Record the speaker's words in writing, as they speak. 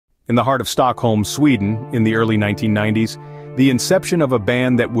In the heart of Stockholm, Sweden, in the early 1990s, the inception of a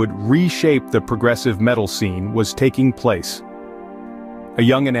band that would reshape the progressive metal scene was taking place. A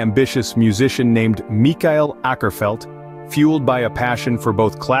young and ambitious musician named Mikael Åkerfeldt, fueled by a passion for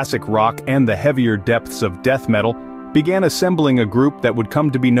both classic rock and the heavier depths of death metal, began assembling a group that would come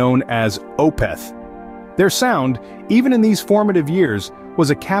to be known as Opeth. Their sound, even in these formative years, was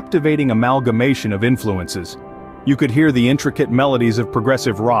a captivating amalgamation of influences. You could hear the intricate melodies of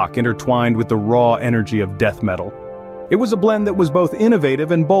progressive rock intertwined with the raw energy of death metal. It was a blend that was both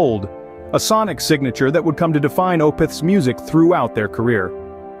innovative and bold, a sonic signature that would come to define Opeth's music throughout their career.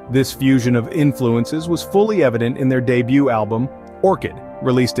 This fusion of influences was fully evident in their debut album, Orchid,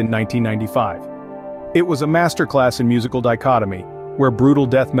 released in 1995. It was a masterclass in musical dichotomy, where brutal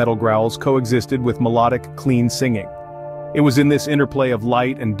death metal growls coexisted with melodic, clean singing. It was in this interplay of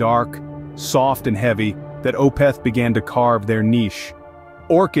light and dark, soft and heavy, that Opeth began to carve their niche.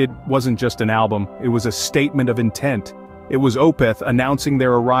 Orchid wasn't just an album, it was a statement of intent. It was Opeth announcing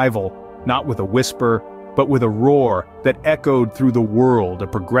their arrival, not with a whisper, but with a roar that echoed through the world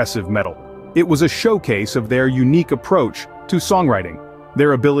of progressive metal. It was a showcase of their unique approach to songwriting,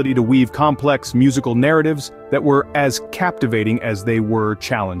 their ability to weave complex musical narratives that were as captivating as they were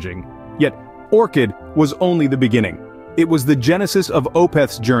challenging. Yet, Orchid was only the beginning. It was the genesis of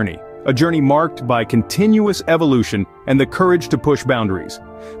Opeth's journey, a journey marked by continuous evolution and the courage to push boundaries.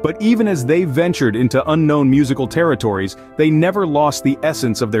 But even as they ventured into unknown musical territories, they never lost the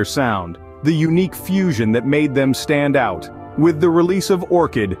essence of their sound, the unique fusion that made them stand out. With the release of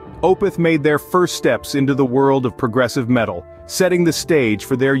Orchid, Opeth made their first steps into the world of progressive metal, setting the stage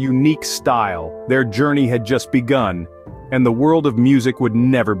for their unique style. Their journey had just begun, and the world of music would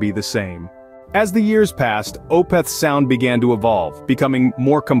never be the same. As the years passed, Opeth's sound began to evolve, becoming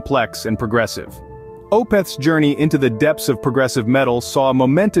more complex and progressive. Opeth's journey into the depths of progressive metal saw a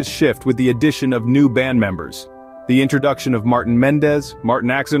momentous shift with the addition of new band members. The introduction of Martin Mendez, Martin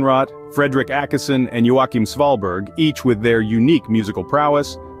Axelrod, Fredrik Åkesson, and Joachim Svalberg, each with their unique musical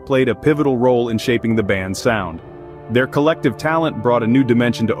prowess, played a pivotal role in shaping the band's sound. Their collective talent brought a new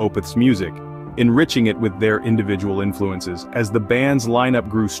dimension to Opeth's music, enriching it with their individual influences. As the band's lineup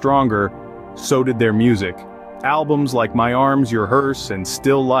grew stronger, so did their music. Albums like My Arms, Your Hearse, and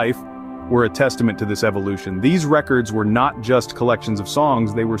Still Life were a testament to this evolution. These records were not just collections of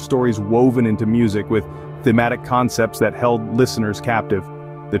songs, they were stories woven into music with thematic concepts that held listeners captive.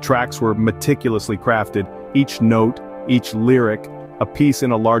 The tracks were meticulously crafted, each note, each lyric, a piece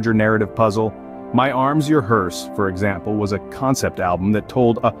in a larger narrative puzzle. My Arms, Your Hearse, for example, was a concept album that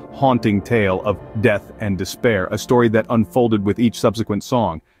told a haunting tale of death and despair, a story that unfolded with each subsequent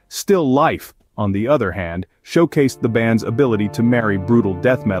song. Still Life, on the other hand, showcased the band's ability to marry brutal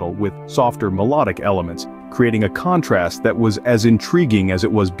death metal with softer melodic elements, creating a contrast that was as intriguing as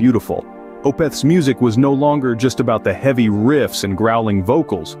it was beautiful. Opeth's music was no longer just about the heavy riffs and growling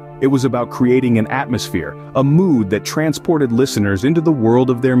vocals. It was about creating an atmosphere, a mood that transported listeners into the world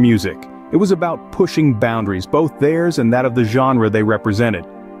of their music. It was about pushing boundaries, both theirs and that of the genre they represented.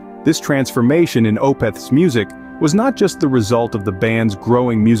 This transformation in Opeth's music was not just the result of the band's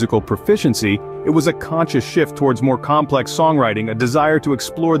growing musical proficiency, it was a conscious shift towards more complex songwriting, a desire to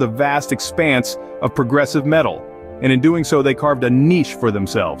explore the vast expanse of progressive metal. And in doing so, they carved a niche for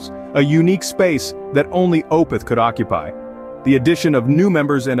themselves, a unique space that only Opeth could occupy. The addition of new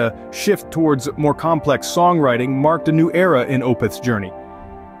members and a shift towards more complex songwriting marked a new era in Opeth's journey.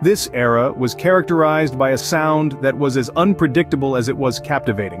 This era was characterized by a sound that was as unpredictable as it was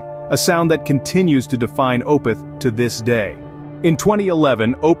captivating, a sound that continues to define Opeth to this day. In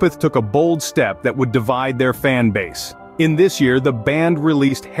 2011, Opeth took a bold step that would divide their fan base. In this year, the band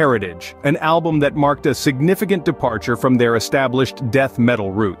released Heritage, an album that marked a significant departure from their established death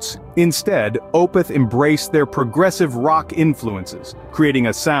metal roots. Instead, Opeth embraced their progressive rock influences, creating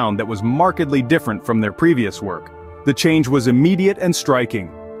a sound that was markedly different from their previous work. The change was immediate and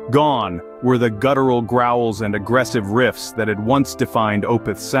striking. Gone were the guttural growls and aggressive riffs that had once defined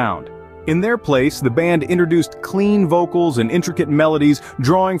Opeth's sound. In their place, the band introduced clean vocals and intricate melodies,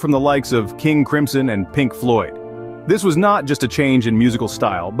 drawing from the likes of King Crimson and Pink Floyd. This was not just a change in musical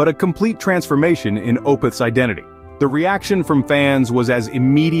style, but a complete transformation in Opeth's identity. The reaction from fans was as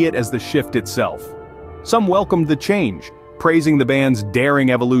immediate as the shift itself. Some welcomed the change, praising the band's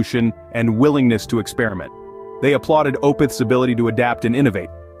daring evolution and willingness to experiment. They applauded Opeth's ability to adapt and innovate,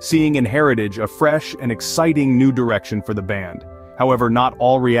 seeing in Heritage a fresh and exciting new direction for the band. However, not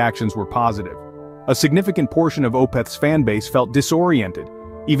all reactions were positive. A significant portion of Opeth's fanbase felt disoriented,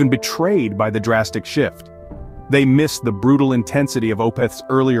 even betrayed by the drastic shift. They missed the brutal intensity of Opeth's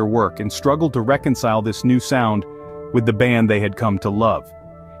earlier work and struggled to reconcile this new sound with the band they had come to love.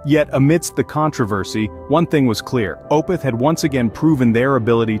 Yet amidst the controversy, one thing was clear: Opeth had once again proven their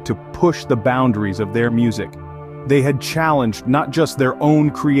ability to push the boundaries of their music. They had challenged not just their own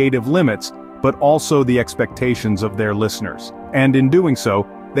creative limits, but also the expectations of their listeners. And in doing so,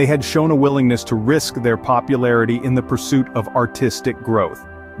 they had shown a willingness to risk their popularity in the pursuit of artistic growth.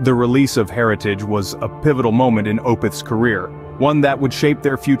 The release of Heritage was a pivotal moment in Opeth's career, one that would shape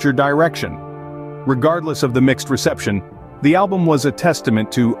their future direction. Regardless of the mixed reception, the album was a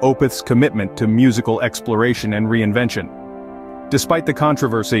testament to Opeth's commitment to musical exploration and reinvention. Despite the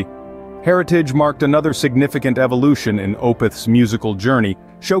controversy, Heritage marked another significant evolution in Opeth's musical journey,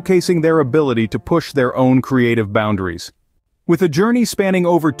 showcasing their ability to push their own creative boundaries. With a journey spanning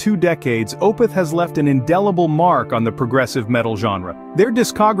over 2 decades, Opeth has left an indelible mark on the progressive metal genre. Their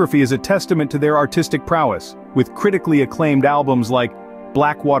discography is a testament to their artistic prowess, with critically acclaimed albums like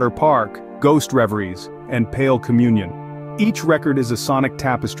Blackwater Park, Ghost Reveries, and Pale Communion. Each record is a sonic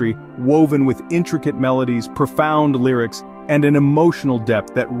tapestry, woven with intricate melodies, profound lyrics, and an emotional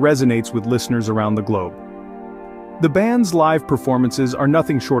depth that resonates with listeners around the globe. The band's live performances are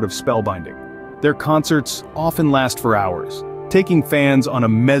nothing short of spellbinding. Their concerts often last for hours, taking fans on a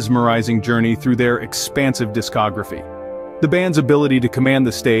mesmerizing journey through their expansive discography. The band's ability to command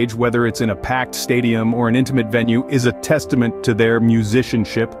the stage, whether it's in a packed stadium or an intimate venue, is a testament to their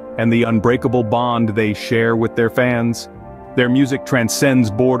musicianship and the unbreakable bond they share with their fans. Their music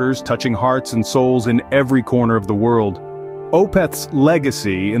transcends borders, touching hearts and souls in every corner of the world. Opeth's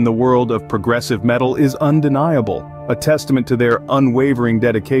legacy in the world of progressive metal is undeniable, a testament to their unwavering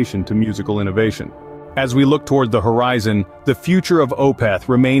dedication to musical innovation. As we look toward the horizon, the future of Opeth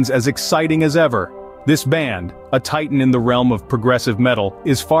remains as exciting as ever. This band, a titan in the realm of progressive metal,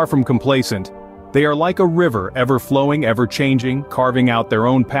 is far from complacent. They are like a river, ever flowing, ever changing, carving out their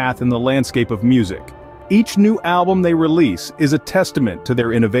own path in the landscape of music. Each new album they release is a testament to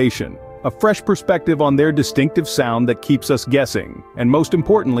their innovation, a fresh perspective on their distinctive sound that keeps us guessing, and most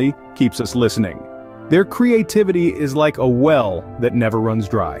importantly, keeps us listening. Their creativity is like a well that never runs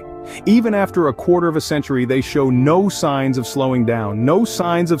dry. Even after a quarter of a century, they show no signs of slowing down, no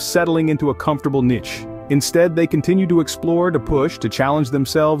signs of settling into a comfortable niche. Instead, they continue to explore, to push, to challenge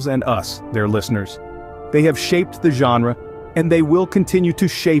themselves and us, their listeners. They have shaped the genre, and they will continue to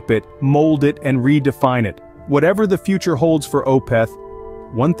shape it, mold it, and redefine it. Whatever the future holds for Opeth,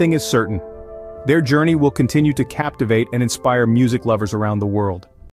 one thing is certain: their journey will continue to captivate and inspire music lovers around the world.